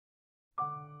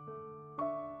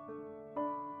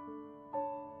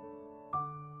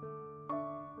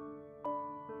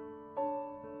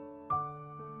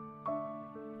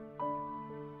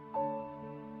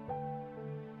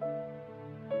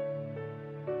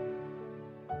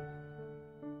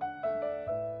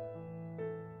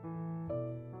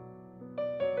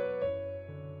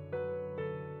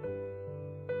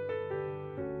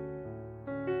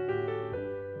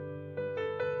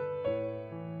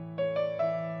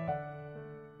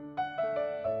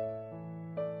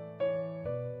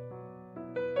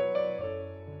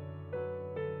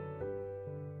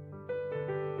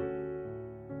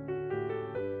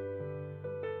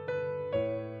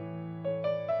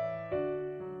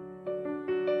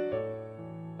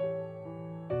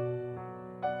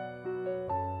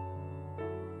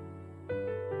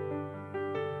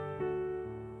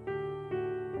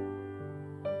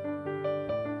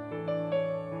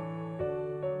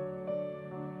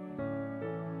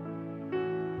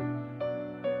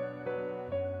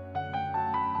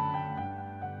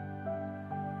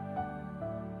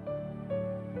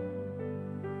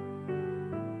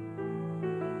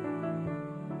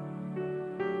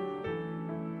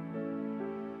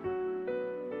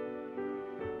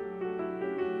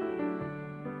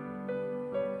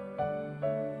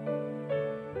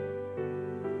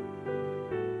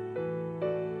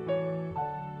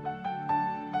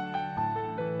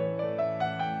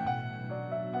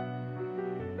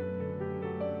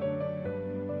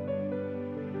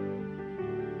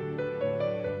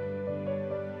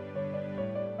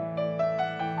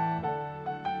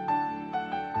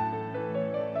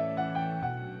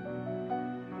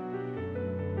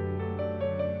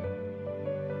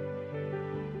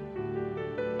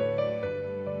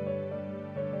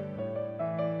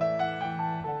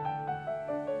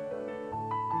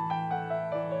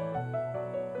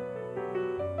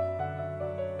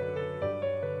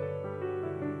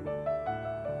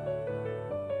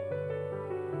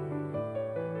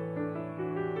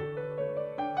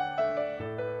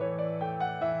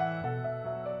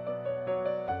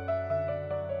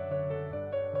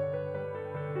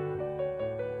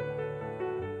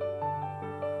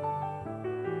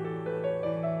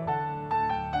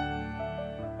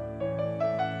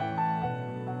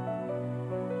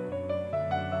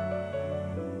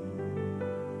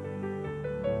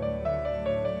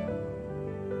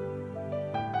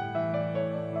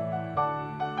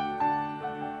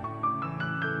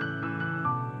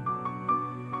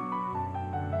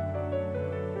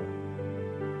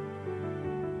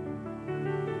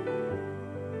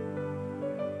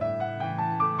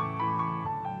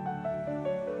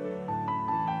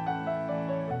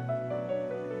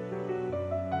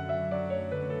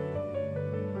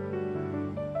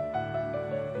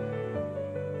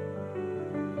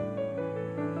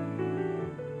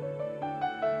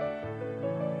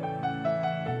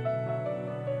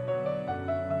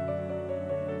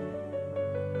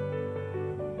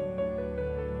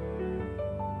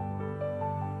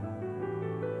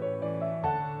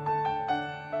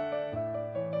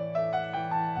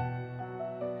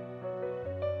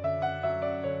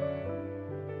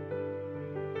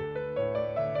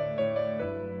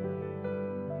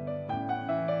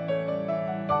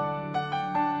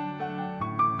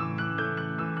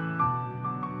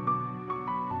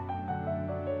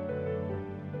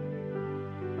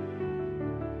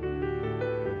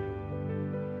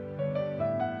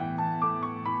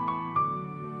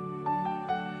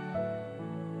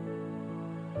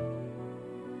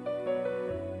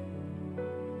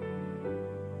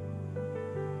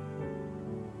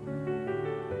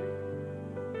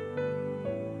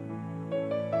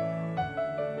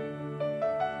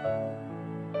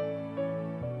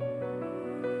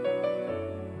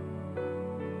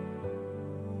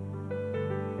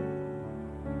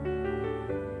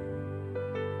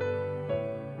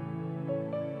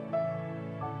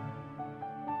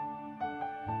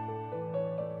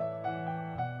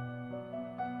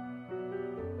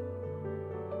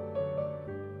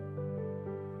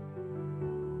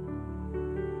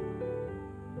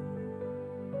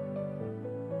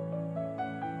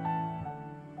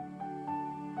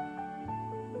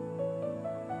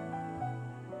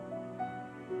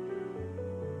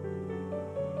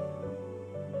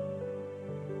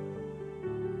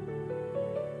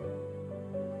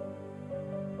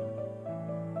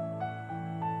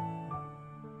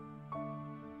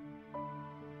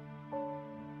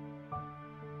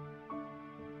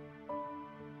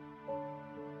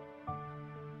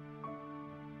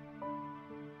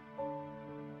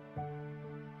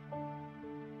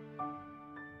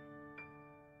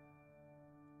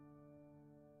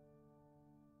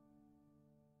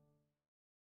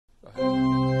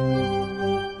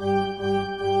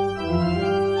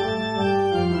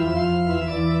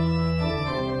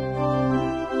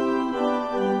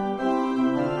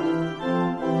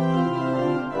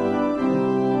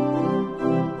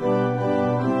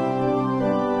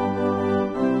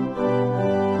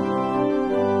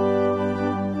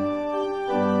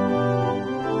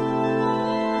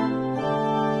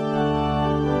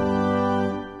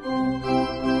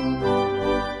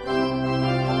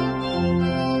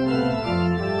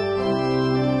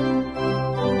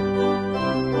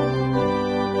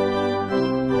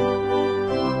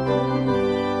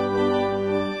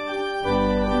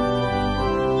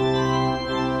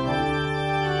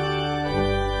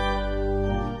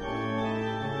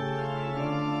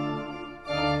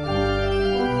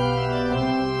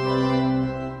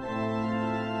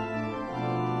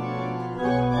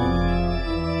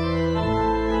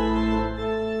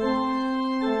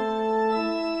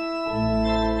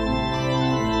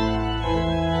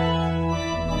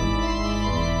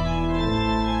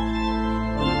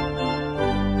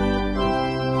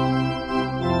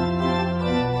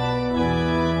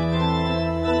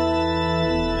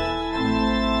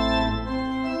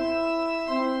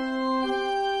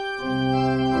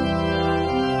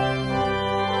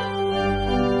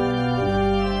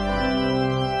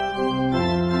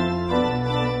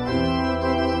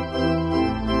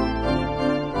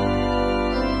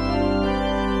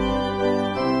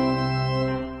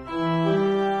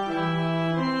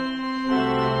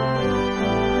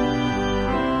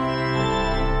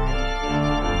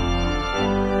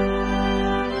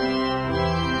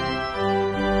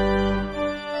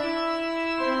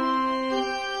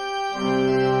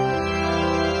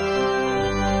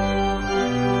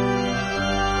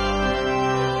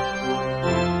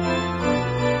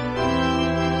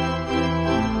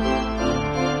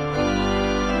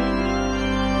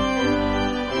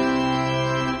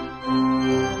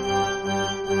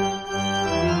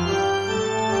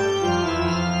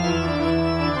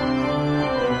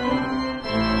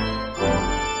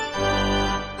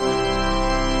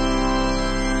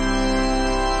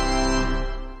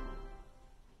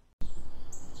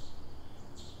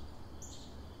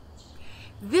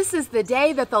This is the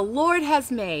day that the Lord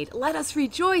has made. Let us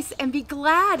rejoice and be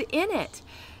glad in it.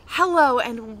 Hello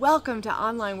and welcome to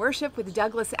online worship with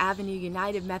Douglas Avenue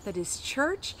United Methodist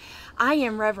Church. I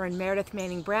am Reverend Meredith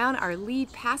Manning Brown, our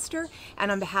lead pastor,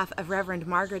 and on behalf of Reverend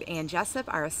Margaret Ann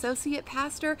Jessup, our associate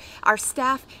pastor, our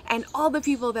staff, and all the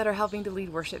people that are helping to lead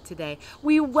worship today,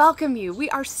 we welcome you. We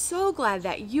are so glad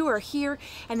that you are here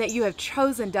and that you have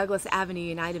chosen Douglas Avenue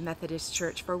United Methodist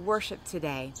Church for worship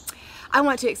today. I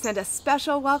want to extend a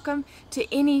special welcome to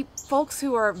any folks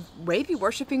who are maybe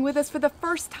worshiping with us for the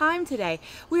first time today.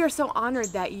 We are so honored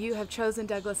that you have chosen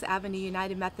Douglas Avenue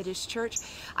United Methodist Church.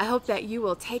 I hope that you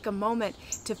will take a moment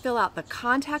to fill out the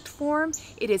contact form.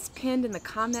 It is pinned in the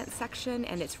comment section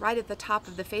and it's right at the top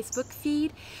of the Facebook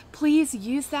feed. Please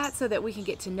use that so that we can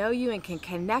get to know you and can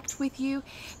connect with you.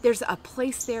 There's a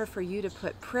place there for you to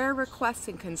put prayer requests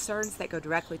and concerns that go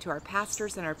directly to our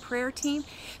pastors and our prayer team.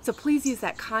 So please use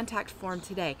that contact form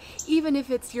today. Even if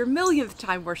it's your millionth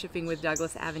time worshiping with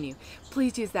Douglas Avenue,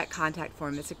 please use that contact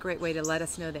form. It's a great way to let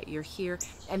us know that you're here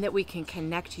and that we can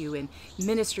connect you in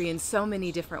ministry in so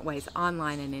many different ways,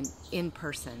 online and in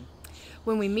person.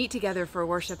 When we meet together for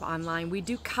worship online, we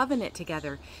do covenant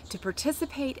together to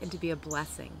participate and to be a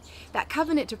blessing. That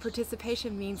covenant to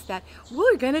participation means that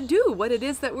we're going to do what it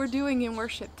is that we're doing in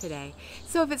worship today.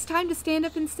 So if it's time to stand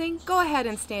up and sing, go ahead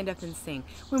and stand up and sing.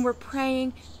 When we're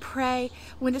praying, pray.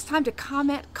 When it's time to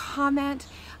comment, comment.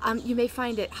 You may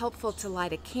find it helpful to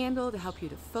light a candle to help you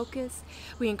to focus.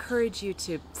 We encourage you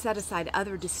to set aside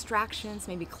other distractions,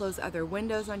 maybe close other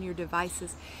windows on your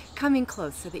devices. Come in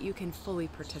close so that you can fully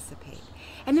participate.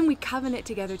 And then we covenant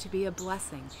together to be a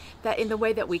blessing, that in the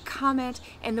way that we comment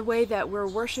and the way that we're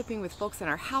worshiping with folks in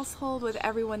our household, with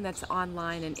everyone that's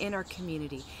online and in our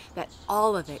community, that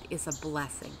all of it is a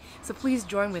blessing. So please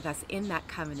join with us in that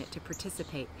covenant to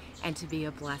participate and to be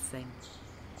a blessing.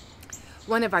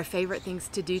 One of our favorite things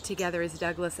to do together as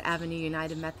Douglas Avenue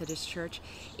United Methodist Church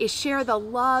is share the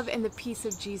love and the peace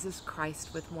of Jesus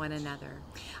Christ with one another.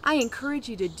 I encourage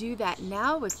you to do that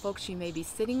now with folks you may be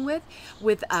sitting with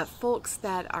folks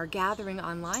that are gathering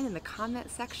online in the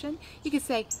comment section. You can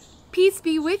say, "Peace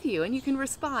be with you," and you can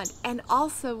respond, "and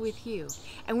also with you."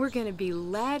 And we're going to be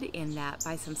led in that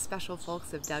by some special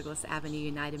folks of Douglas Avenue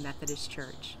United Methodist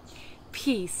Church.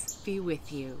 Peace be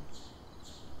with you.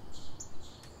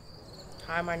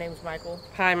 Hi, my name's Michael.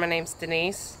 Hi, my name's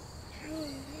Denise.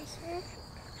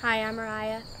 Hi, I'm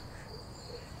Mariah.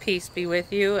 Peace be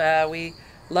with you. We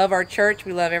love our church.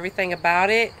 We love everything about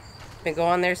it. Been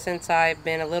going there since I've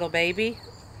been a little baby.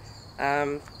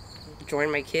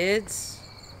 Joined my kids.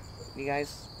 You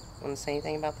guys want to say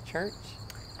anything about the church?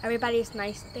 Everybody's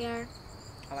nice there.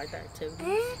 I like that too.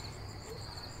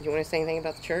 You want to say anything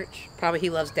about the church? Probably he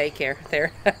loves daycare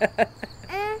there.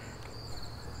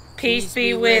 Peace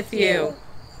be with you.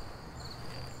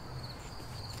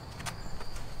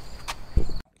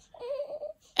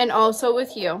 And also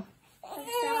with you.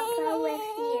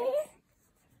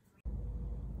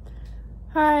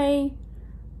 Hi,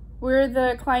 we're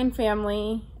the Klein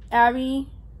family. Abby,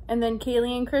 and then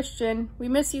Kaylee and Christian. We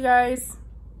miss you guys.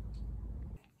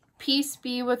 Peace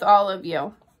be with all of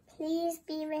you. Please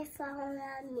be with all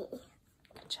of me.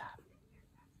 Good job.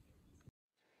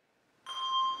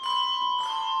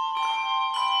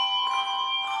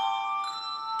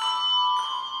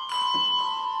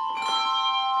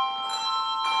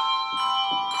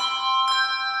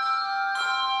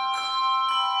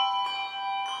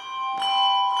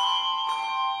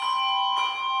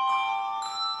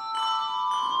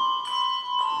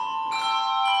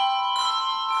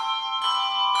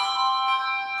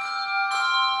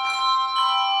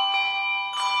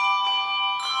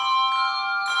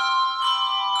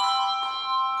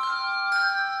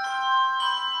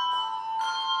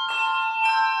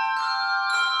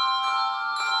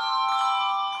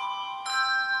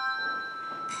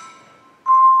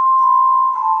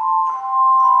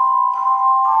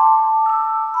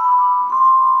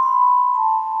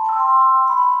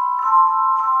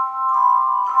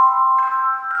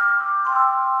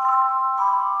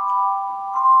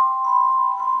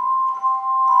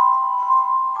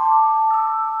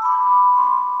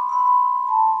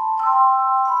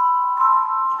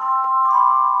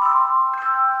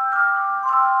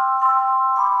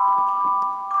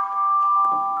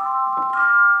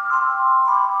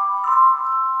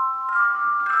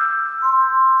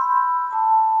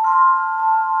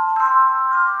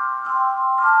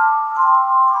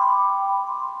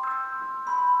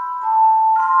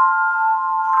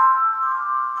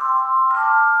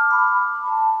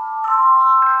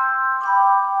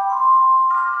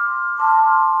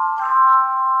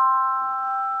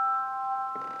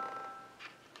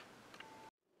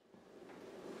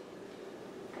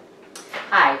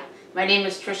 My name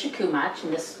is Tricia Kumach,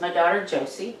 and this is my daughter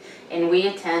Josie, and we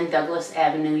attend Douglas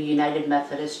Avenue United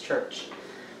Methodist Church.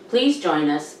 Please join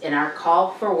us in our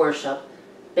call for worship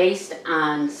based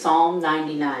on Psalm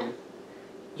 99.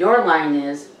 Your line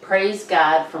is, "Praise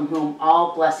God from whom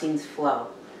all blessings flow."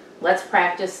 Let's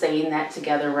practice saying that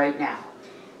together right now.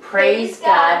 Praise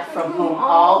God from whom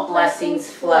all blessings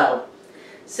flow.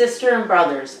 Sister and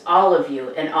brothers, all of you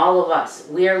and all of us,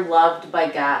 we are loved by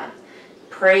God.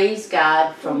 Praise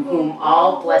God from whom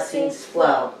all blessings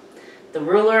flow. The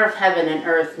ruler of heaven and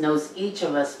earth knows each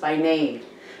of us by name.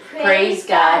 Praise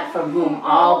God from whom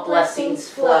all blessings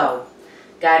flow.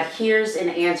 God hears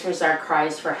and answers our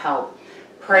cries for help.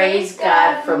 Praise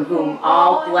God from whom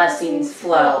all blessings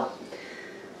flow.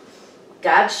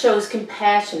 God shows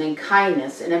compassion and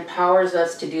kindness and empowers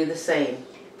us to do the same.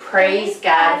 Praise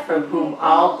God from whom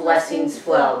all blessings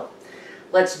flow.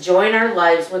 Let's join our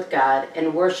lives with God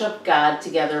and worship God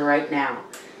together right now.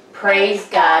 Praise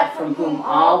God from whom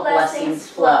all blessings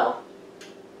flow.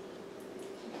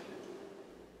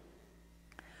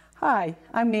 Hi,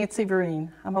 I'm Nancy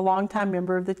Vereen. I'm a longtime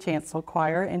member of the Chancel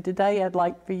Choir, and today I'd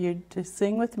like for you to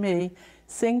sing with me,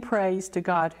 Sing Praise to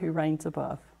God Who Reigns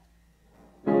Above.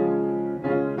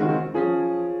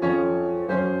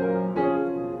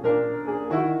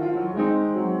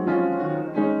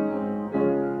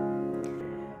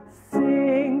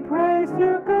 Sing praise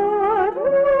to God who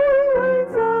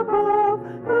reigns above,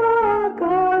 the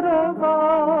God of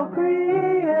all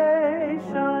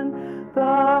creation,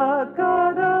 the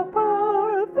God of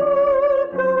power, the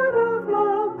God of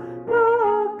love, the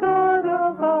God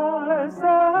of our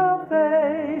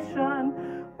salvation.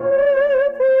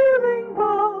 With healing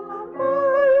balm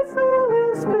my soul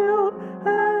is filled,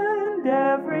 and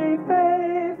every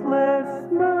faithless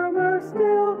murmur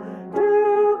still. To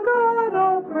God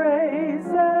all praise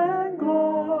and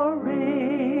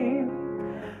glory.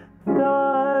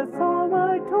 Thus all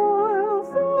my toil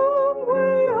some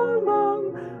way along,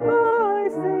 I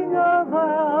sing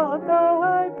aloud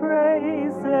thy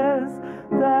praises,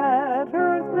 that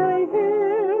earth may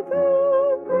hear the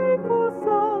grateful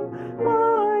song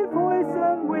my voice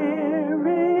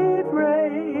unwearied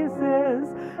raises.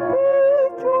 Be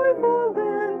joyful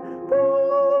in the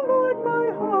Lord my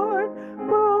heart,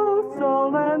 both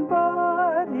soul and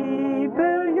body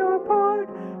bear your part.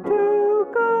 To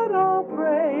God all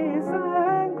praise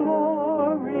and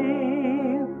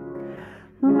glory.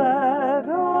 Let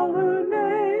all who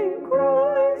name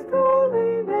Christ's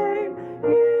holy name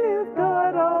give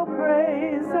God all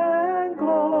praise and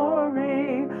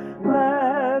glory.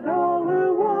 Let all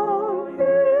who want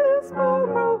his power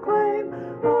proclaim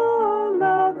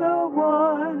aloud the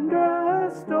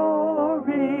wondrous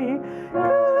story.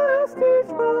 Cast each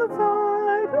false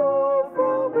idol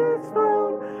from its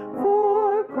throne,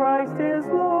 for Christ is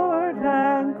Lord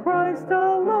and Christ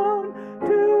alone.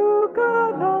 To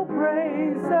God all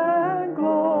praise and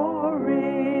glory.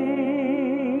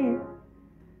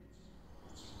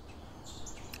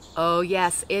 Oh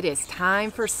yes, it is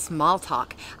time for small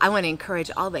talk. I want to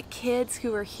encourage all the kids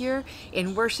who are here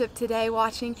in worship today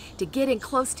watching to get in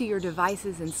close to your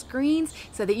devices and screens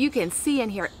so that you can see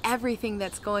and hear everything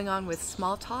that's going on with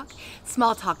Small Talk.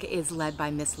 Small Talk is led by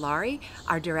Miss Laurie,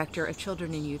 our Director of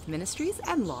Children and Youth Ministries,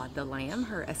 and Laud the Lamb,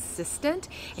 her assistant,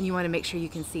 and you want to make sure you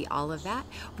can see all of that.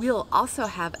 We'll also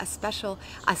have a special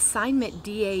assignment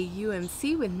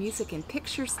DAUMC with music and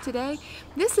pictures today.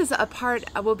 This is a part,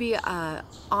 will be on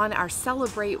our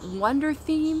Celebrate Wonder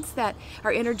themes that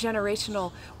are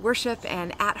intergenerational worship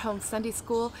and at-home Sunday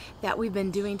school that we've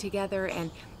been doing together. And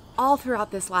all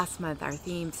throughout this last month, our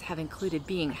themes have included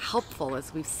being helpful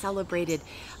as we've celebrated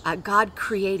God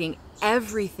creating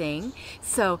everything.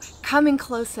 So come in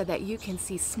close so that you can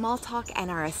see Small Talk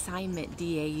and our assignment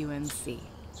DAUMC.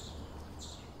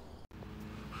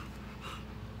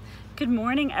 Good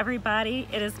morning, everybody.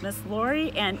 It is Miss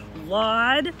Laurie and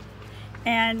Laud,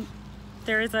 and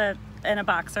there is a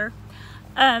boxer.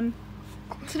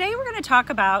 Today we're going to talk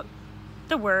about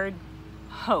the word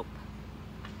hope.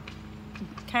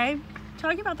 Okay?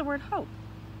 Talking about the word hope.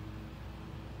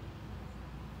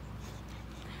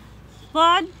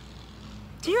 Laud,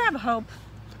 do you have hope?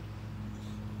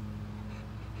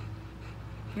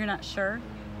 You're not sure?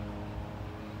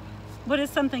 What is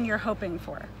something you're hoping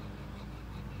for?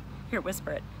 Here,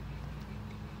 whisper it.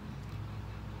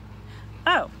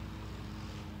 Oh.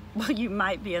 Well, you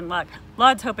might be in luck.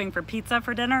 Laud's hoping for pizza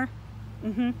for dinner.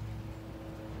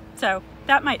 So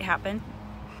that might happen.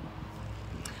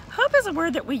 Hope is a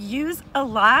word that we use a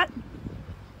lot,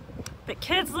 but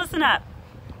kids, listen up.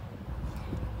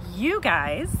 You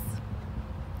guys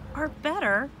are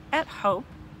better at hope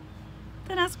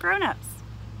than us grown-ups.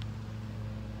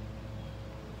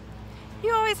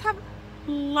 You always have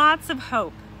lots of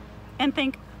hope and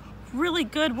think really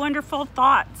good, wonderful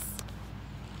thoughts.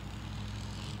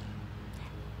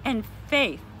 And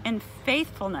faith and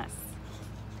faithfulness.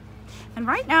 And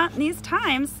right now, in these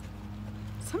times,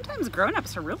 sometimes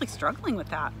grown-ups are really struggling with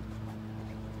that.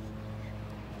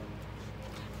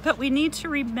 But we need to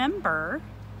remember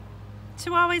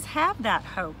to always have that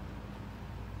hope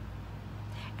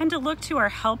and to look to our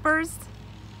helpers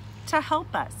to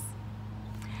help us.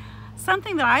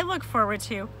 Something that I look forward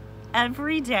to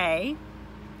every day,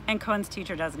 and Cohen's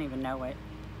teacher doesn't even know it,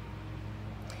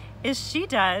 is she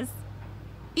does,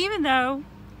 even though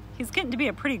he's getting to be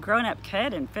a pretty grown-up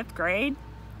kid in 5th grade.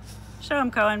 Show him,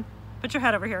 Cohen. Put your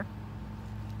head over here.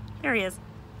 Here he is.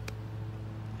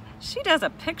 She does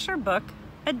a picture book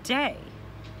a day.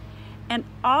 And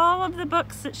all of the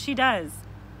books that she does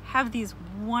have these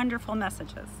wonderful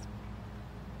messages.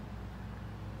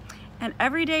 And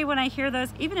every day when I hear those,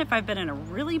 even if I've been in a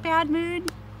really bad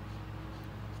mood,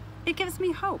 it gives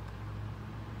me hope.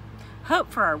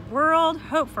 Hope for our world,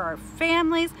 hope for our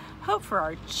families, hope for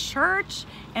our church,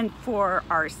 and for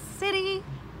our city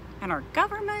and our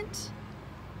government.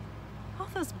 All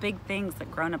those big things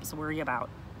that grown-ups worry about.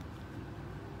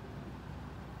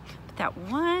 But that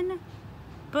one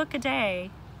book a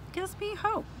day gives me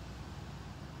hope.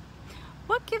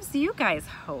 What gives you guys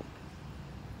hope?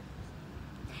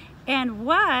 And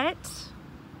what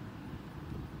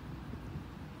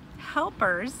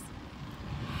helpers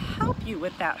help you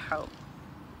with that hope?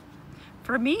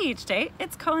 For me each day,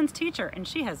 it's Cohen's teacher, and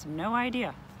she has no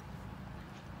idea.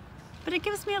 But it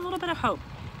gives me a little bit of hope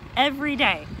every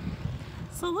day.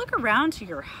 So look around to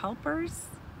your helpers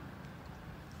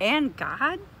and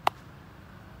God.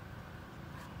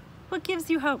 What gives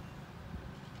you hope?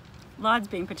 Laud's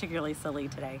being particularly silly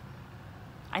today.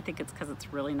 I think it's because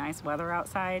it's really nice weather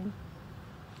outside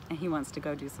and he wants to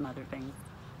go do some other things.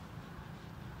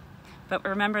 But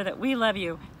remember that we love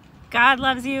you. God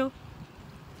loves you.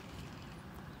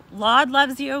 Laud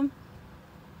loves you.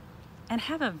 And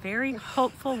have a very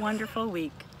hopeful, wonderful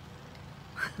week.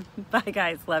 Bye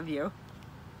guys, love you.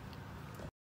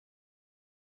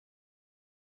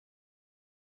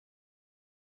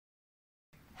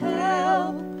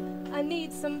 Help, I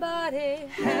need somebody.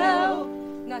 Help,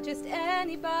 not just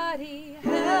anybody.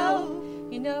 Help,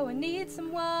 you know I need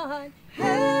someone.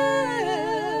 Help.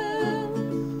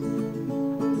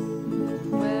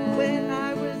 When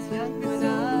I was younger,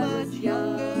 so much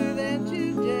younger than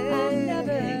today, I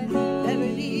never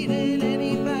needed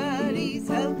anybody's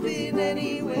help in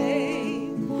any way.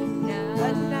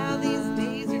 But now these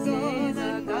days are gone,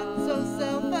 I'm not so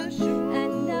self-assured.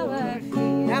 And now I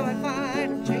find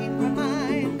I've changed my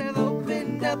mind, I've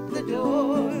opened up the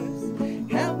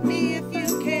doors. Help me if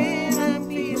you can, I'm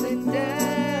feeling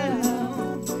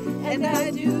down. And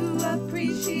I do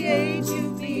appreciate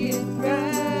you being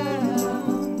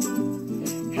round.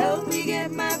 Help me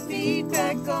get my feet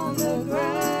back on the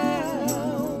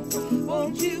ground.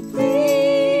 Won't you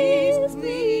please,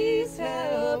 please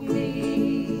help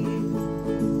me?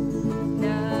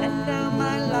 And now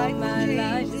my life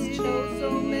has changed so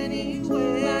many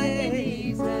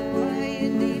ways. My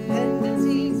independence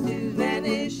seems to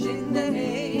vanish in the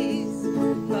haze.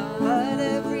 But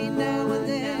every now and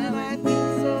then I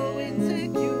feel so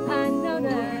insecure. I know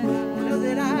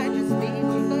that I just need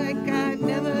you like I've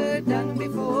never done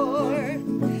before.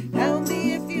 Help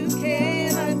me if you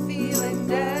can, I'm feeling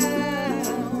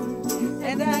down.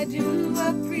 And I do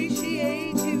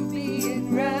appreciate you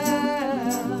being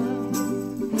round.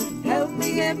 Help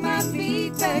me get my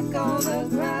feet back on the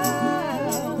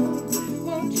ground.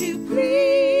 Won't you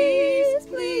please,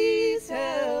 please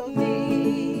help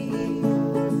me?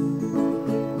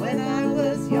 When I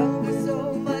was younger,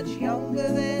 so much younger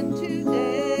than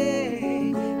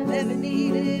today, I never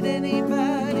needed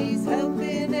anybody's help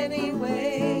in any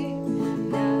way.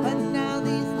 But now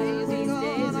these days are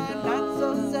gone, I'm not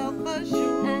so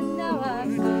self-assured. And now I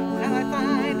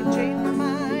find I've changed my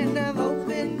mind, I've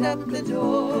opened up the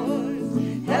doors.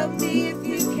 Help me if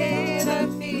you can,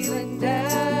 I'm feeling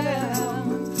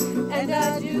down. And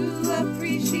I do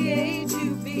appreciate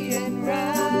you being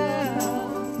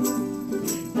round.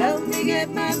 Help me get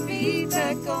my feet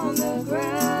back on the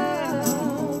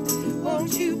ground.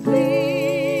 Won't you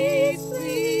please,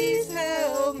 please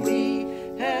help me,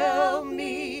 help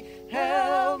me,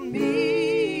 help me.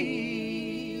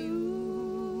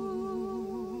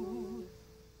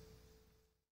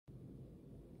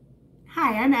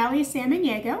 Hi, I'm Allie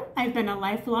Samaniego. I've been a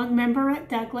lifelong member at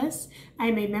Douglas.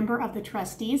 I'm a member of the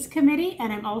Trustees Committee,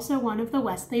 and I'm also one of the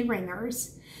Wesley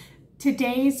Ringers.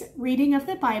 Today's reading of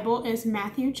the Bible is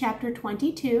Matthew chapter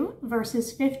 22,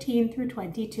 verses 15 through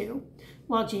 22.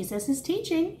 While Jesus is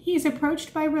teaching, he is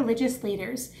approached by religious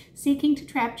leaders, seeking to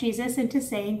trap Jesus into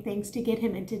saying things to get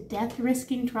him into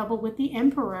death-risking trouble with the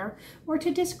emperor or to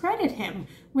discredit him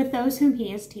with those whom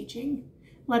he is teaching.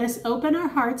 Let us open our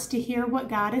hearts to hear what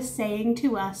God is saying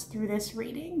to us through this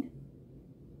reading.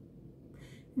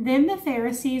 Then the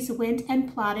Pharisees went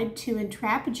and plotted to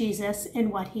entrap Jesus in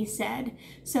what he said.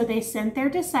 So they sent their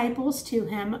disciples to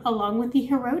him along with the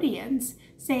Herodians,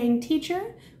 saying,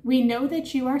 "Teacher, we know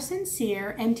that you are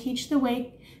sincere and teach the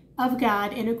way of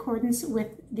God in accordance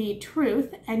with the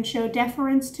truth and show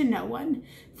deference to no one,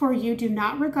 for you do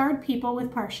not regard people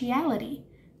with partiality.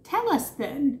 Tell us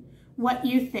then what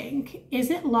you think. Is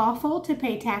it lawful to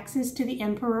pay taxes to the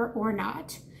emperor or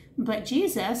not?" But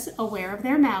Jesus, aware of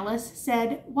their malice,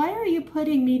 said, "Why are you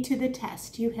putting me to the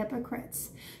test, you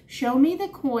hypocrites? Show me the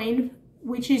coin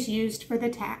which is used for the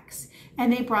tax."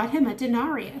 And they brought him a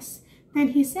denarius. Then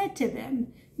he said to them,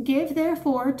 "Give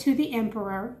therefore to the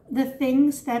emperor the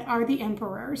things that are the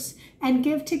emperor's, and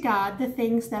give to God the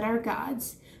things that are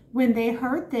God's." When they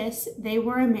heard this, they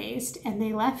were amazed, and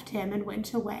they left him and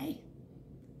went away.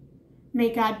 May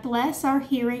God bless our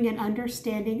hearing and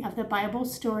understanding of the Bible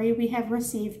story we have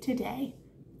received today.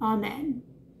 Amen.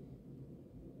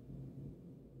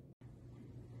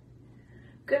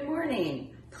 Good morning.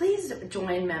 Please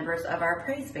join members of our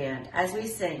praise band as we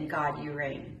sing "God You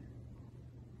Reign."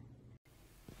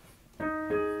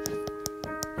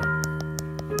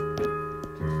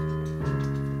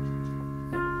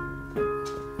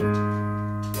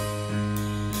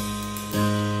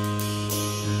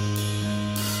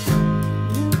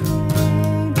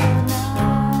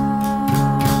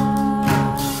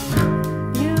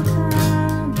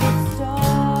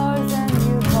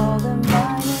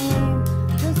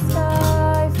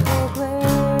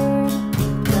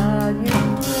 God, you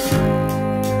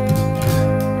reign.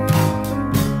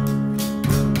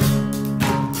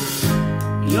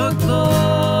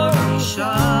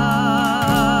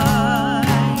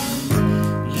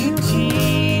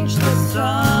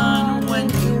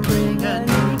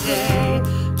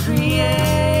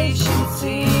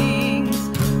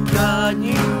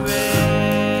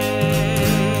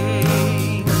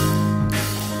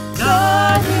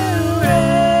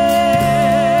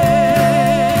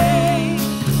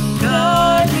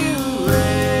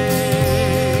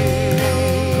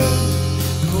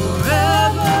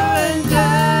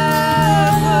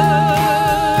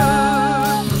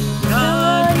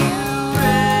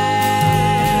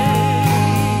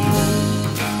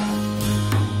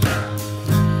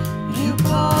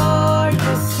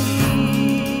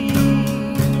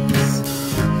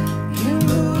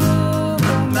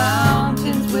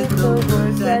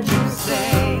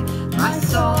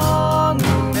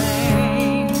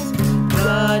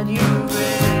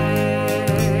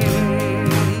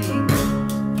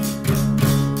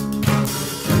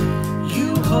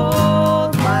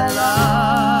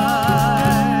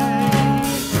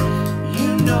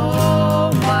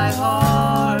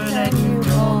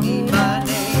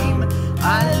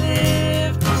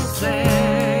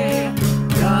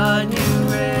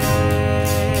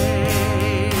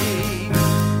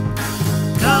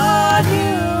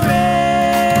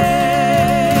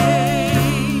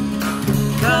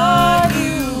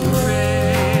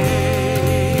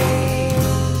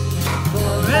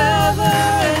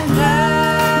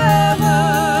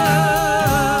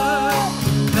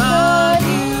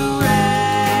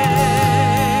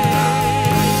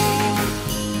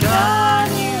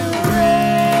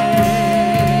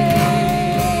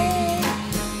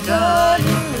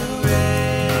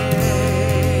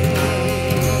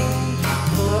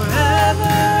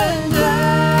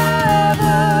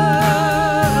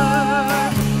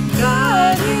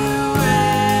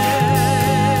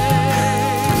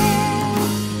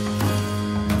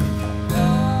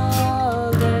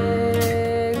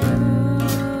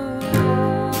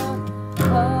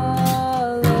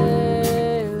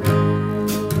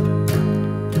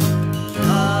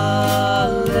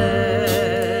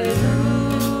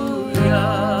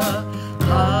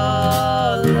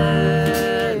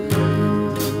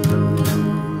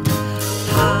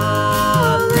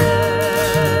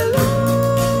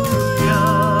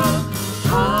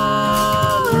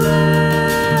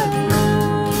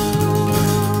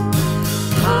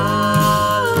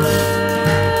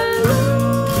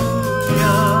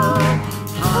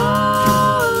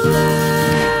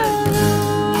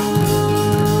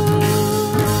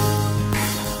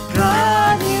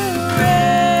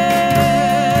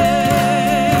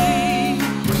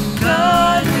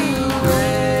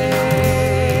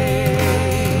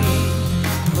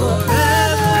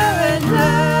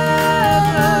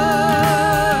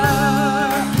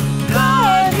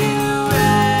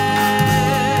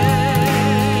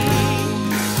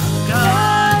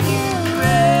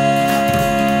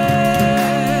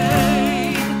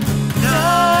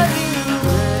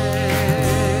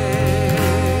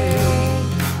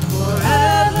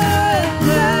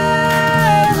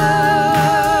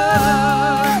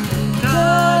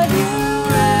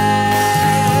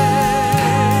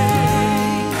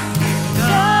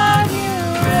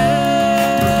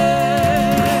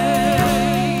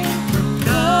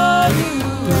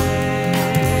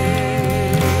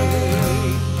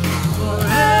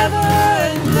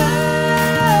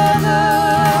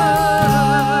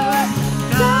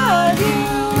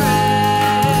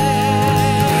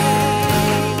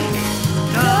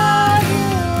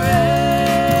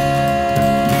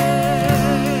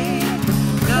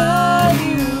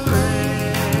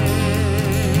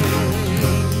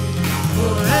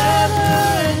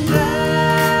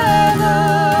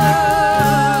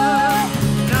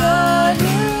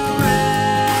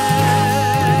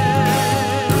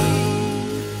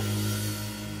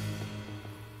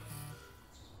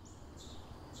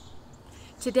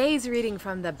 Today's reading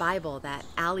from the Bible that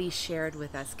Ali shared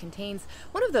with us contains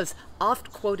one of those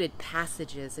oft-quoted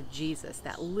passages of Jesus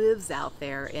that lives out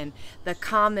there in the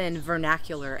common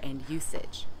vernacular and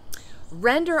usage.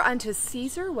 Render unto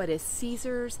Caesar what is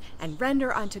Caesar's, and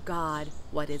render unto God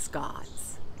what is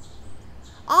God's.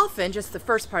 Often, just the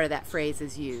first part of that phrase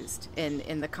is used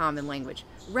in the common language.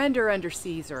 Render unto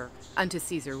Caesar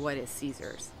what is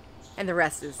Caesar's, and the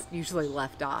rest is usually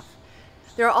left off.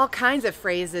 There are all kinds of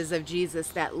phrases of Jesus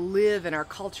that live in our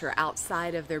culture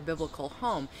outside of their biblical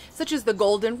home, such as the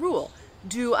golden rule,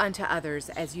 do unto others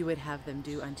as you would have them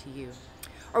do unto you.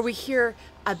 Or we hear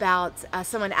about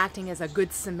someone acting as a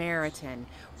good Samaritan,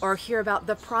 or hear about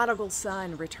the prodigal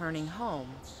son returning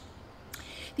home.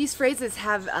 These phrases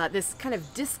have this kind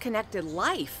of disconnected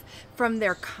life from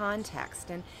their context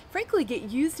and frankly get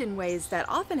used in ways that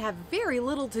often have very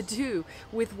little to do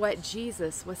with what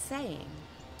Jesus was saying.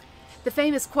 The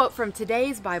famous quote from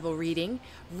today's Bible reading,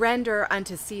 render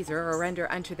unto Caesar, or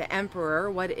render unto the emperor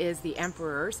what is the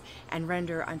emperor's, and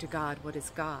render unto God what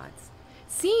is God's,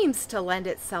 seems to lend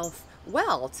itself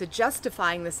well to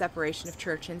justifying the separation of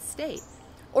church and state,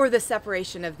 or the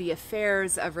separation of the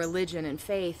affairs of religion and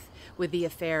faith with the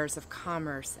affairs of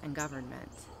commerce and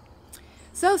government.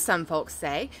 So some folks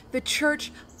say the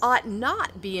church ought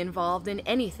not be involved in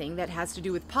anything that has to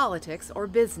do with politics or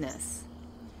business.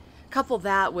 Couple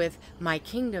that with, my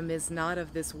kingdom is not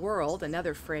of this world,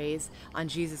 another phrase on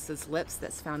Jesus' lips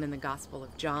that's found in the Gospel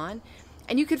of John,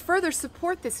 and you could further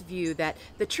support this view that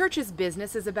the church's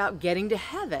business is about getting to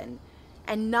heaven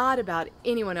and not about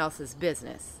anyone else's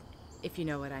business, if you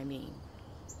know what I mean.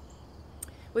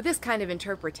 With this kind of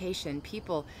interpretation,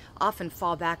 people often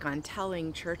fall back on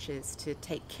telling churches to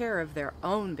take care of their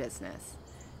own business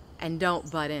and don't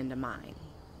butt into mine.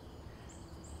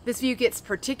 This view gets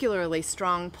particularly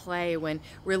strong play when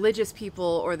religious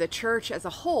people or the church as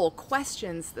a whole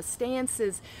questions the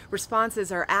stances,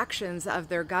 responses, or actions of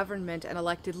their government and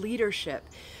elected leadership,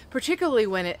 particularly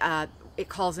when it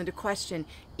calls into question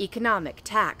economic,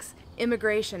 tax,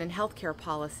 immigration, and healthcare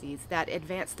policies that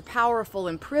advance the powerful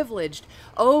and privileged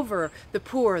over the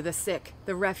poor, the sick,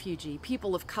 the refugee,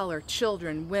 people of color,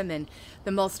 children, women,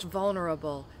 the most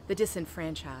vulnerable, the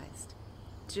disenfranchised,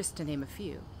 just to name a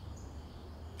few.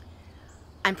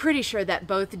 I'm pretty sure that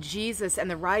both Jesus and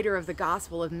the writer of the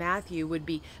Gospel of Matthew would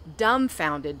be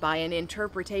dumbfounded by an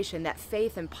interpretation that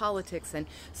faith and politics and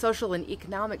social and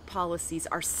economic policies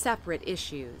are separate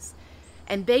issues,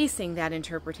 and basing that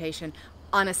interpretation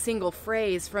on a single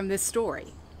phrase from this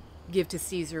story: give to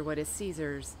Caesar what is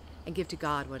Caesar's, and give to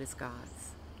God what is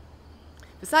God's.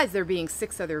 Besides there being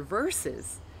 6 other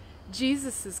verses,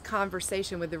 Jesus'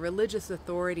 conversation with the religious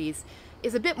authorities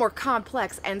is a bit more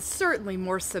complex and certainly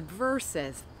more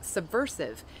subversive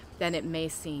than it may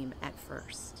seem at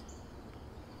first.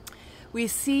 We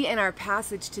see in our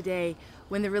passage today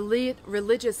when the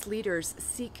religious leaders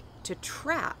seek to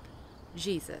trap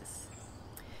Jesus.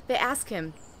 They ask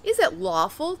him, is it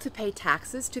lawful to pay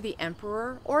taxes to the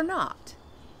emperor or not?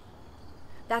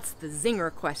 That's the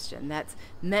zinger question that's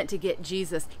meant to get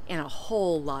Jesus in a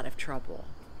whole lot of trouble.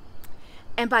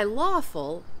 And by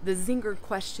lawful, the zinger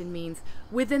question means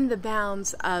within the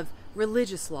bounds of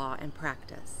religious law and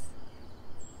practice.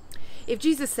 If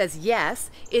Jesus says yes,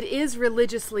 it is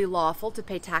religiously lawful to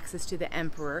pay taxes to the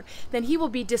emperor, then he will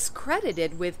be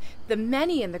discredited with the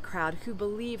many in the crowd who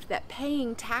believed that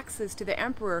paying taxes to the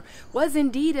emperor was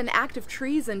indeed an act of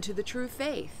treason to the true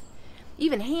faith.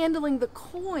 Even handling the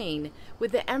coin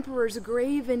with the emperor's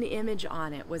graven image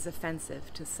on it was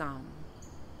offensive to some.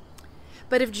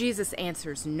 But if Jesus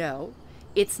answers no,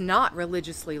 it's not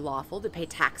religiously lawful to pay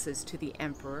taxes to the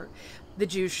emperor, the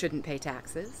Jews shouldn't pay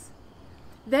taxes,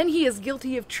 then he is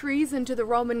guilty of treason to the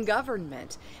Roman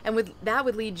government, and that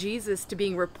would lead Jesus to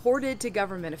being reported to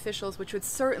government officials, which would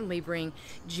certainly bring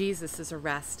Jesus'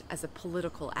 arrest as a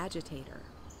political agitator.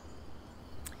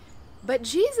 But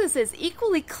Jesus is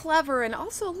equally clever and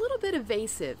also a little bit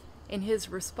evasive in his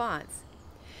response.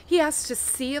 He asks to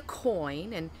see a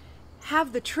coin and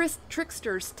have the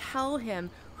tricksters tell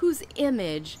him whose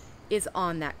image is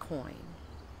on that coin.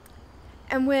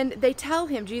 And when they tell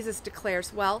him, Jesus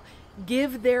declares, well,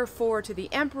 give therefore to the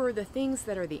emperor the things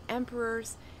that are the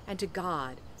emperor's, and to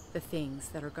God the things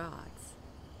that are God's.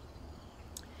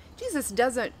 Jesus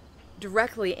doesn't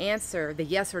directly answer the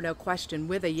yes or no question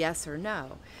with a yes or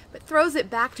no, but throws it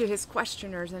back to his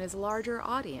questioners and his larger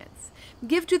audience.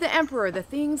 Give to the emperor the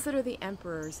things that are the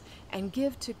emperor's, and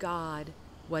give to God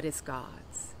what is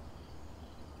God's.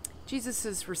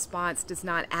 Jesus' response does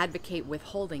not advocate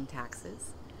withholding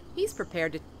taxes. He's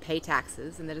prepared to pay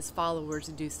taxes and that his followers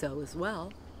do so as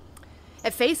well.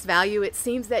 At face value, it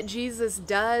seems that Jesus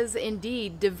does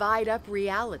indeed divide up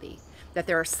reality, that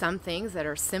there are some things that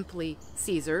are simply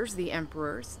Caesar's, the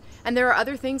emperors, and there are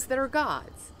other things that are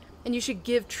God's, and you should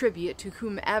give tribute to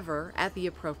whomever at the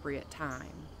appropriate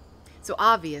time. So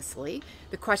obviously,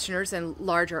 the questioners and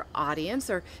larger audience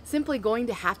are simply going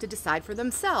to have to decide for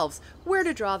themselves where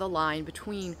to draw the line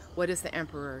between what is the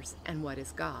emperor's and what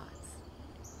is God's.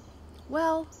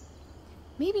 Well,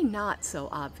 maybe not so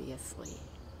obviously.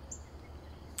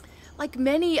 Like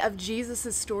many of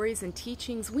Jesus' stories and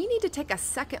teachings, we need to take a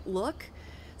second look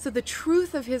so the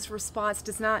truth of his response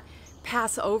does not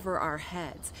pass over our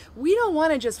heads. We don't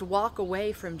want to just walk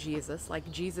away from Jesus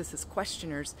like Jesus'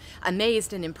 questioners,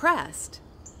 amazed and impressed,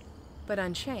 but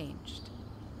unchanged.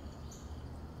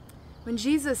 When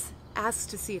Jesus asks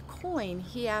to see a coin,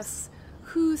 he asks,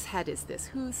 whose head is this?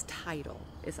 Whose title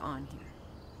is on here?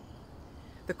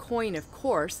 The coin, of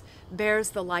course,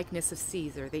 bears the likeness of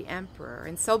Caesar, the emperor,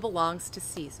 and so belongs to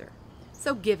Caesar.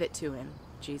 So give it to him,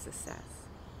 Jesus says.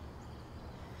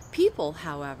 People,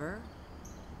 however,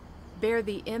 bear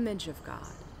the image of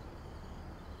God,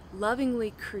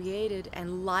 lovingly created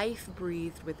and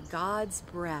life-breathed with God's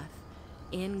breath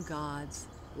in God's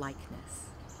likeness.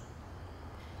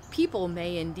 People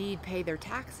may indeed pay their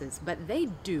taxes, but they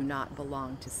do not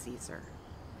belong to Caesar.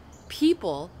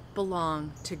 People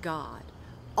belong to God.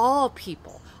 All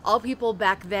people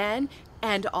back then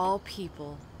and all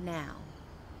people now.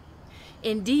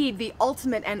 Indeed, the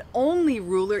ultimate and only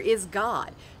ruler is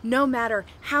God, no matter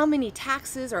how many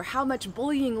taxes or how much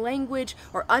bullying language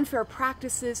or unfair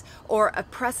practices or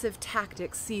oppressive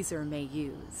tactics Caesar may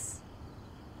use.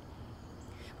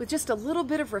 With just a little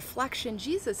bit of reflection,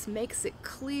 Jesus makes it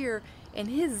clear in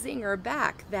his zinger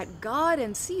back that God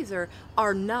and Caesar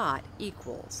are not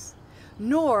equals,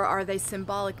 nor are they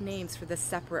symbolic names for the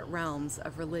separate realms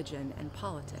of religion and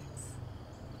politics.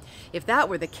 If that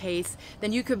were the case,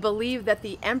 then you could believe that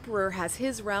the emperor has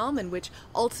his realm in which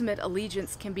ultimate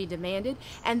allegiance can be demanded,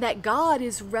 and that God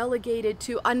is relegated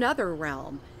to another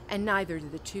realm, and neither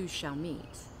of the two shall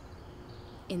meet.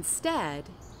 Instead,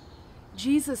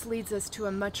 Jesus leads us to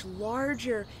a much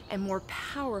larger and more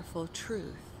powerful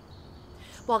truth.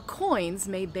 While coins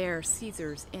may bear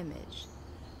Caesar's image,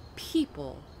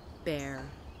 people bear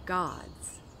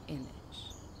God's image.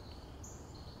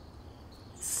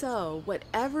 So,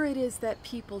 whatever it is that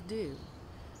people do,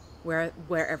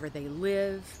 wherever they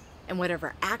live, and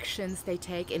whatever actions they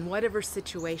take, in whatever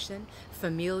situation,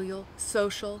 familial,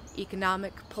 social,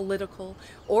 economic, political,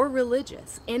 or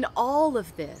religious, in all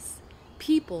of this,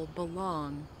 people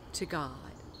belong to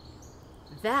God.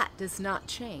 That does not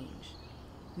change,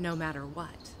 no matter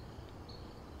what.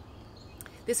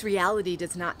 This reality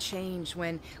does not change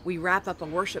when we wrap up a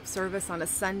worship service on a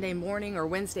Sunday morning or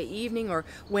Wednesday evening or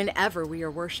whenever we are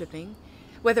worshiping.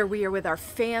 Whether we are with our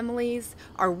families,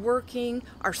 our working,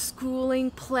 our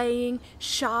schooling, playing,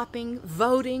 shopping,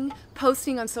 voting,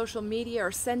 posting on social media,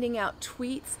 or sending out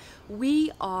tweets,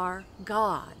 we are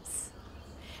God's.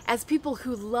 As people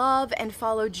who love and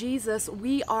follow Jesus,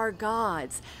 we are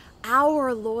God's.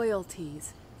 Our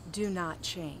loyalties do not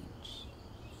change.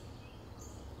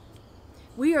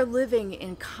 We are living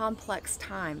in complex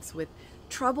times with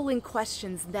troubling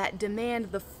questions that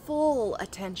demand the full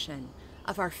attention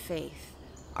of our faith,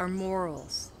 our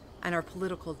morals, and our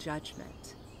political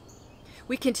judgment.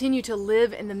 We continue to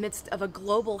live in the midst of a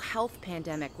global health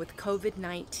pandemic with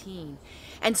COVID-19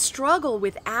 and struggle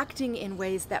with acting in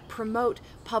ways that promote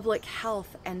public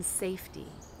health and safety.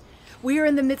 We are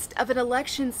in the midst of an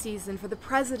election season for the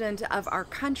president of our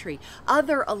country,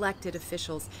 other elected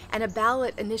officials, and a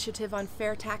ballot initiative on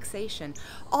fair taxation,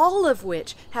 all of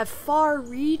which have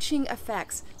far-reaching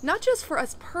effects, not just for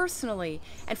us personally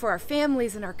and for our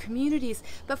families and our communities,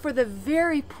 but for the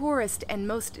very poorest and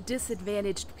most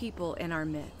disadvantaged people in our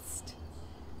midst.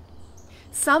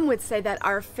 Some would say that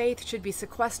our faith should be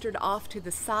sequestered off to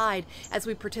the side as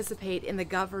we participate in the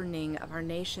governing of our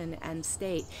nation and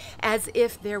state, as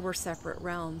if there were separate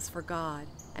realms for God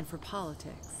and for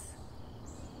politics.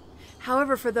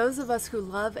 However, for those of us who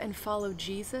love and follow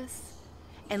Jesus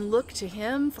and look to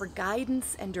him for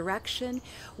guidance and direction,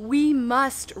 we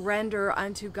must render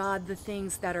unto God the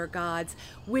things that are God's,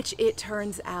 which it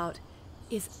turns out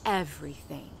is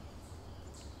everything.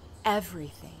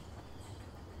 Everything.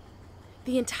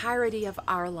 The entirety of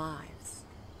our lives,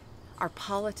 our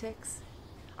politics,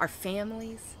 our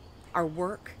families, our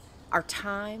work, our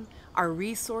time, our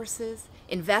resources,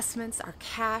 investments, our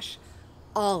cash,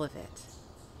 all of it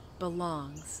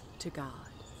belongs to God.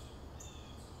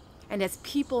 And as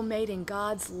people made in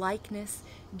God's likeness,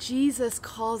 Jesus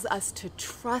calls us to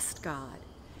trust God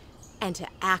and to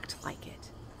act like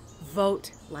it,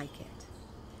 vote like it,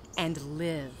 and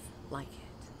live like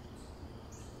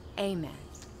it. Amen.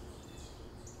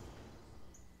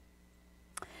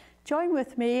 Join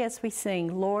with me as we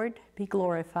sing, Lord, be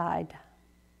glorified.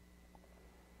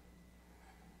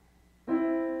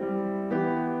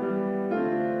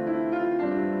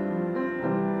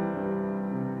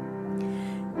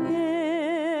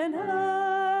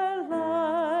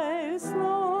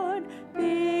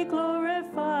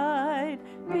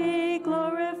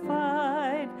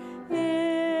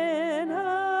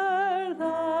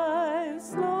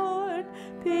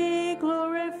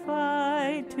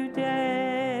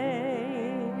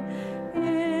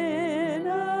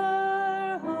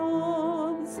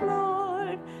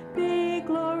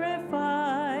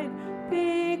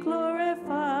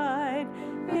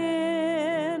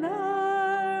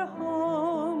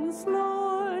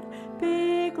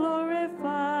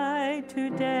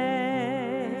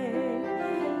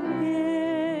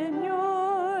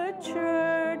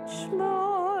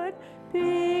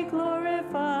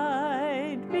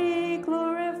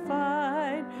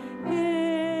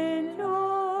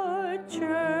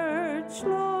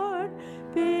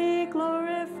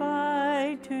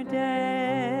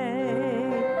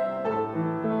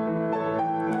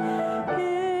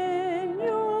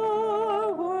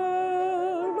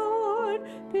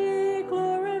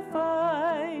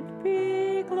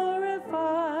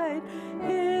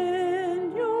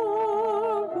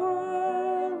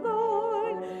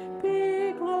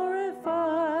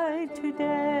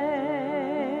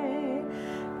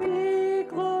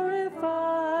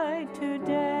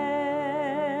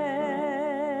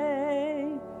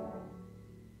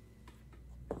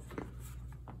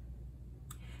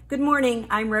 Good morning,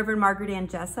 I'm Reverend Margaret Ann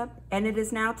Jessup, and it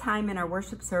is now time in our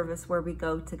worship service where we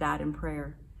go to God in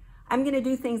prayer. I'm going to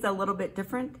do things a little bit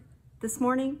different this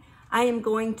morning. I am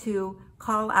going to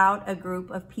call out a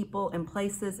group of people and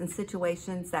places and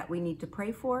situations that we need to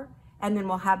pray for, and then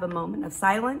we'll have a moment of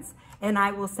silence, and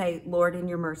I will say, Lord, in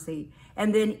your mercy.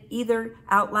 And then either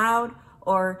out loud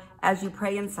or as you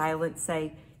pray in silence,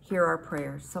 say, hear our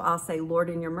prayers. So I'll say, Lord,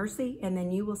 in your mercy, and then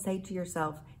you will say to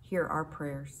yourself, hear our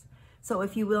prayers. So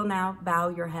if you will now bow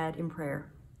your head in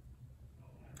prayer.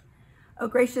 Oh,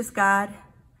 gracious God,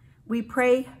 we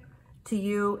pray to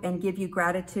you and give you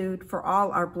gratitude for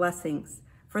all our blessings,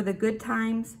 for the good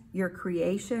times, your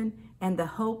creation, and the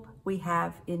hope we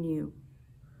have in you.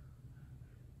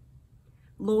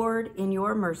 Lord, in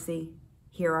your mercy,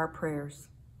 hear our prayers.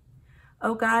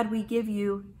 Oh God, we give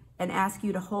you and ask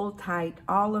you to hold tight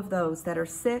all of those that are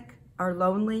sick, are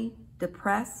lonely,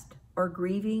 depressed, or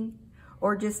grieving,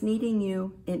 or just needing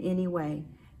you in any way.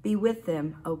 Be with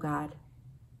them, O God.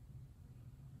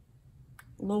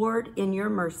 Lord, in your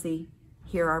mercy,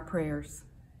 hear our prayers.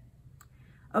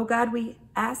 O God, we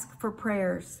ask for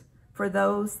prayers for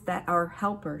those that are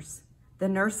helpers, the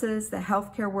nurses, the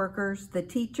healthcare workers, the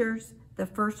teachers, the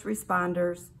first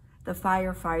responders, the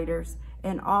firefighters,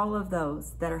 and all of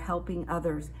those that are helping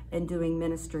others and doing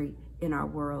ministry in our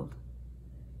world.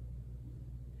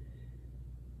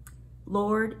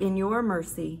 Lord, in your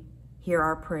mercy, hear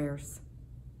our prayers.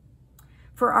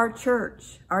 For our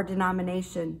church, our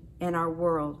denomination, and our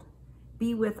world,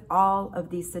 be with all of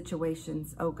these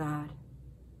situations, O God.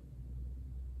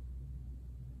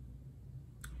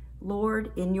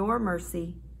 Lord, in your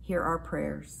mercy, hear our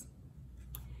prayers.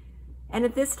 And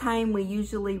at this time, we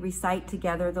usually recite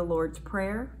together the Lord's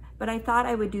Prayer, but I thought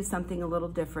I would do something a little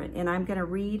different, and I'm going to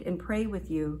read and pray with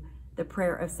you the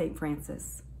prayer of St.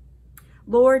 Francis.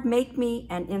 Lord, make me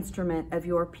an instrument of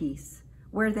your peace.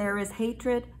 Where there is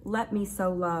hatred, let me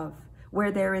sow love.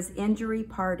 Where there is injury,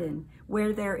 pardon.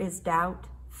 Where there is doubt,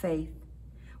 faith.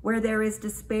 Where there is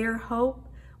despair, hope.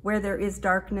 Where there is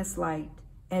darkness, light.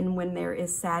 And when there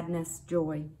is sadness,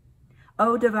 joy.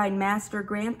 O divine Master,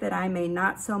 grant that I may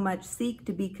not so much seek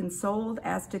to be consoled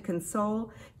as to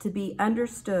console, to be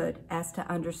understood as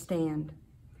to understand,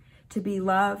 to be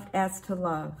loved as to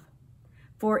love.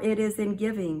 For it is in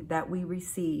giving that we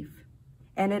receive,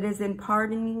 and it is in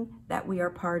pardoning that we are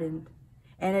pardoned,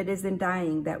 and it is in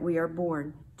dying that we are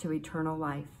born to eternal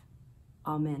life.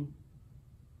 Amen.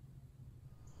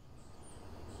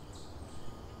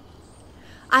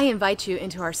 I invite you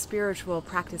into our spiritual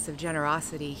practice of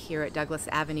generosity here at Douglas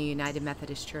Avenue United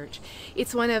Methodist Church.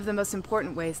 It's one of the most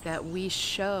important ways that we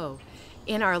show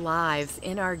in our lives,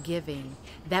 in our giving,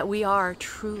 that we are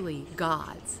truly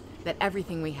God's, that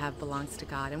everything we have belongs to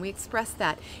God. And we express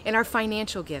that in our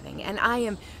financial giving. And I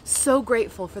am so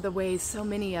grateful for the ways so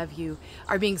many of you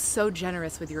are being so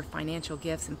generous with your financial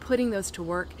gifts and putting those to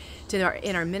work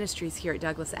in our ministries here at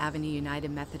Douglas Avenue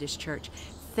United Methodist Church.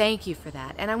 Thank you for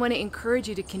that. And I want to encourage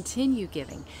you to continue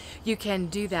giving. You can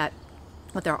do that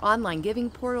with our online giving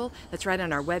portal that's right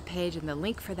on our webpage, and the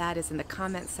link for that is in the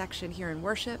comments section here in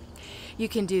worship. You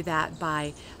can do that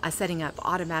by setting up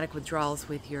automatic withdrawals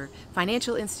with your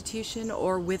financial institution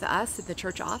or with us at the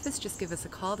church office. Just give us a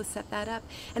call to set that up.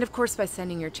 And of course, by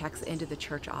sending your checks into the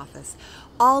church office.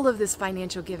 All of this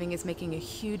financial giving is making a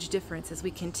huge difference as we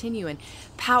continue in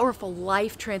powerful,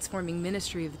 life-transforming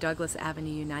ministry of the Douglas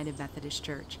Avenue United Methodist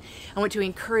Church. I want to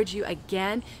encourage you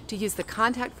again to use the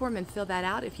contact form and fill that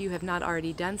out if you have not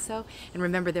already done so. And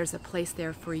remember, there's a place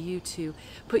there for you to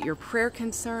put your prayer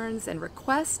concerns and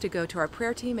requests, to go to our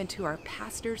prayer team and to our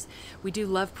pastors. We do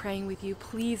love praying with you.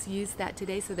 Please use that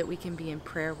today so that we can be in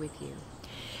prayer with you.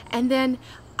 And then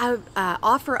I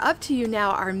offer up to you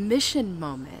now our mission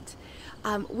moment.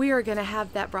 We are going to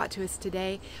have that brought to us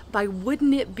today by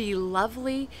Wouldn't It Be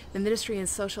Lovely, the ministry and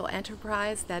social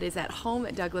enterprise that is at home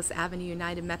at Douglas Avenue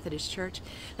United Methodist Church,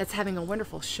 that's having a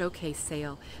wonderful showcase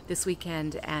sale this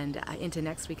weekend and into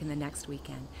next week and the next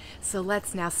weekend. So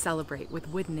let's now celebrate with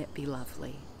Wouldn't It Be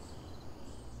Lovely.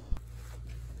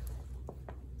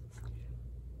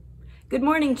 Good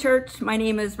morning, church. My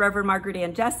name is Reverend Margaret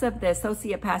Ann Jessup, the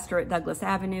Associate Pastor at Douglas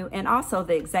Avenue and also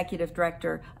the Executive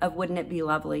Director of Wouldn't It Be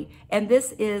Lovely. And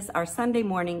this is our Sunday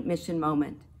morning mission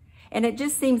moment. And it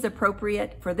just seems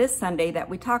appropriate for this Sunday that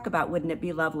we talk about Wouldn't It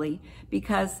Be Lovely,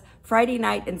 because Friday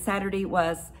night and Saturday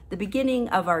was the beginning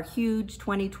of our huge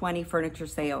 2020 furniture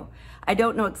sale. I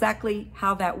don't know exactly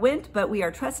how that went, but we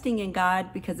are trusting in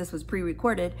God, because this was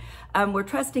pre-recorded. We're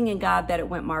trusting in God that it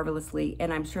went marvelously,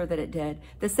 and I'm sure that it did.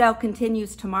 The sale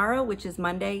continues tomorrow, which is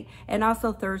Monday, and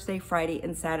also Thursday, Friday,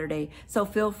 and Saturday. So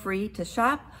feel free to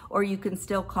shop, or you can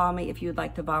still call me if you'd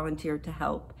like to volunteer to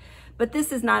help. But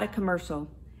this is not a commercial.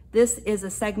 This is a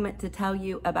segment to tell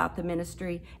you about the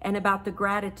ministry and about the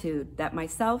gratitude that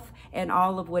myself and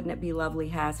all of Wouldn't It Be Lovely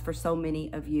has for so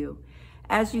many of you.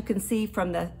 As you can see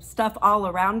from the stuff all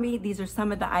around me, these are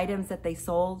some of the items that they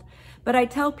sold. But I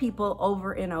tell people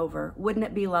over and over, Wouldn't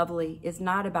It Be Lovely is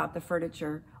not about the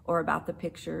furniture or about the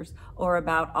pictures or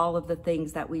about all of the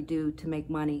things that we do to make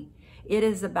money. It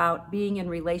is about being in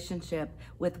relationship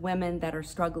with women that are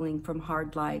struggling from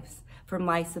hard lives, from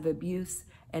lives of abuse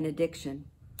and addiction.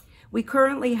 We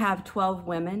currently have 12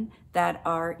 women that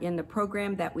are in the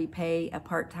program that we pay a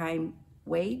part-time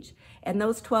wage, and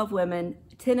those 12 women,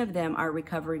 10 of them are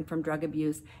recovering from drug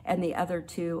abuse, and the other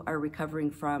 2 are recovering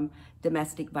from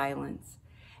domestic violence.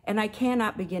 And I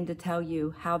cannot begin to tell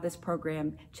you how this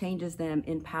program changes them,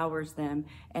 empowers them,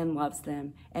 and loves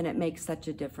them, and it makes such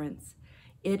a difference.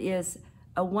 It is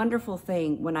a wonderful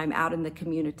thing when I'm out in the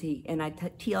community and I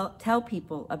tell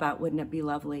people about Wouldn't It Be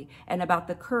Lovely and about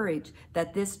the courage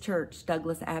that this church,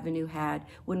 Douglas Avenue, had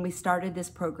when we started this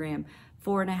program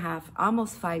 4.5,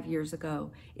 almost 5 years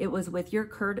ago. It was with your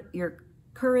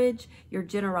courage, your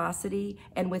generosity,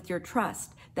 and with your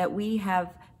trust that we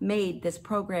have made this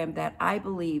program that I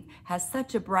believe has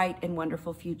such a bright and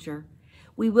wonderful future.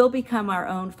 We will become our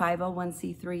own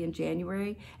 501c3 in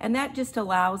January, and that just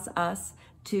allows us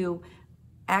to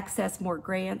access more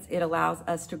grants. It allows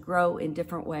us to grow in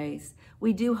different ways.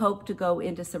 We do hope to go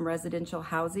into some residential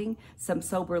housing, some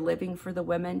sober living for the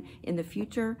women in the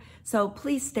future. So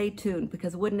please stay tuned,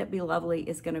 because Wouldn't It Be Lovely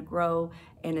is going to grow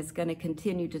and it's going to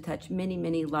continue to touch many,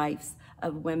 many lives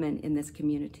of women in this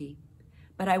community.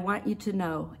 But I want you to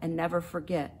know and never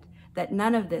forget that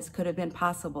none of this could have been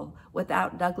possible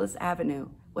without Douglas Avenue,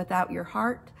 without your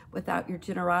heart, without your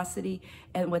generosity,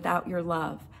 and without your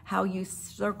love. How you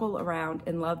circle around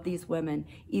and love these women,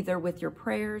 either with your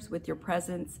prayers, with your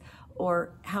presence,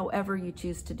 or however you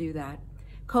choose to do that.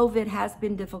 COVID has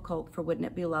been difficult for Wouldn't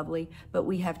It Be Lovely, but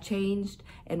we have changed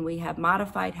and we have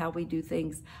modified how we do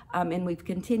things, and we've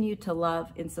continued to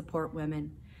love and support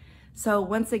women. So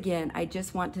once again, I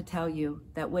just want to tell you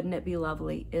that Wouldn't It Be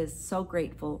Lovely is so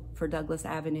grateful for Douglas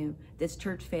Avenue, this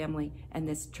church family, and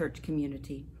this church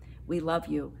community. We love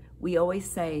you. We always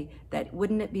say that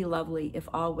wouldn't it be lovely if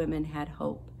all women had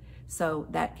hope? So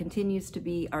that continues to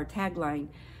be our tagline.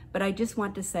 But I just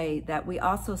want to say that we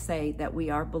also say that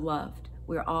we are beloved.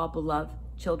 We're all beloved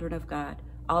children of God,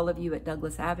 all of you at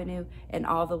Douglas Avenue and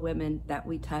all the women that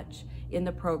we touch in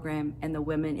the program and the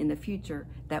women in the future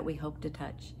that we hope to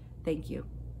touch. Thank you.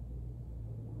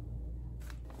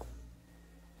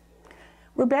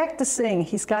 We're back to sing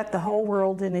He's Got the Whole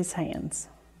World in His Hands.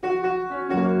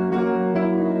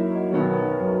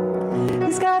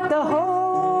 He's got the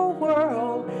whole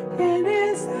world in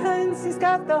his hands. He's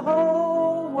got the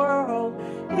whole world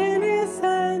in his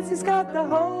hands. He's got the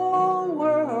whole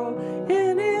world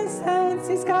in his hands.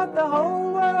 He's got the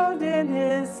whole world in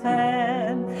his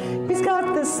hand. He's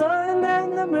got the sun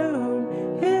and the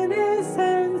moon in his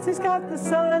hands. He's got the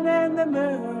sun and the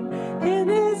moon In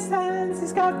his hands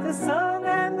he's got the sun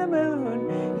and the moon.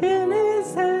 In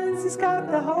his hands he's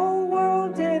got the whole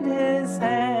world in his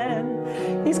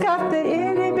hand. He's got the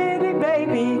itty bitty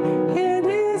baby. In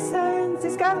his hands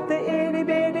he's got the itty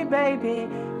bitty baby.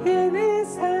 In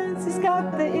his hands he's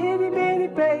got the itty bitty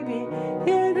baby.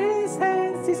 In his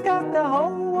hands he's got the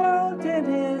whole world in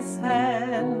his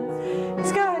hand.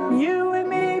 He's got you and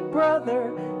me,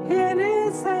 brother. In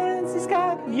his hands he's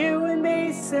got you and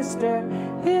me, sister.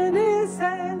 In his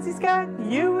hands he's got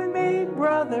you and me,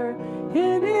 brother.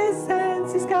 In his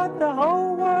hands he's got the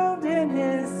whole world in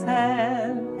his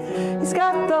hand. He's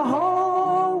got the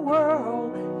whole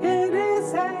world in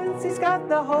his hands. He's got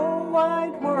the whole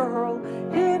wide world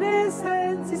in his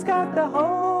hands. He's got the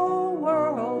whole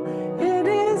world in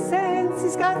his hands.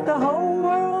 He's got the whole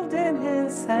world in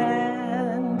his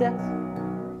hand.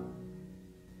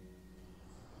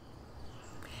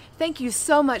 Thank you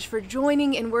so much for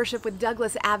joining in worship with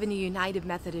Douglas Avenue United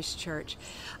Methodist Church.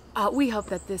 We hope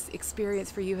that this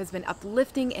experience for you has been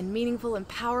uplifting and meaningful and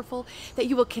powerful, that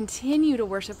you will continue to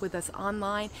worship with us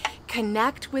online,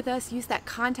 connect with us, use that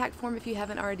contact form if you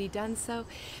haven't already done so,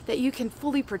 that you can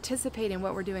fully participate in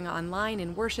what we're doing online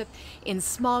in worship, in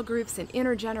small groups, in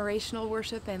intergenerational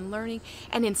worship and learning,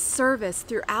 and in service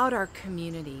throughout our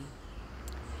community.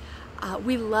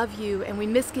 We love you and we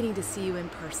miss getting to see you in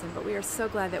person, but we are so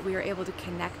glad that we are able to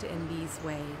connect in these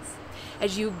ways.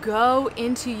 As you go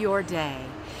into your day,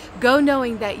 go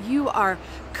knowing that you are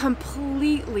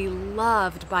completely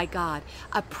loved by God,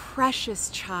 a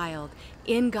precious child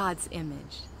in God's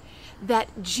image,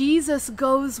 that Jesus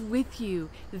goes with you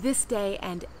this day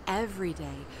and every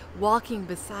day, walking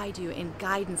beside you in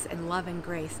guidance and love and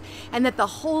grace, and that the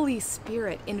Holy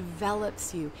Spirit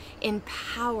envelops you in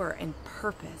power and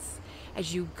purpose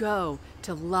as you go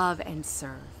to love and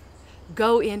serve.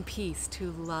 Go in peace to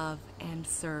love and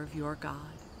serve your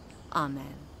God.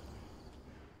 Amen.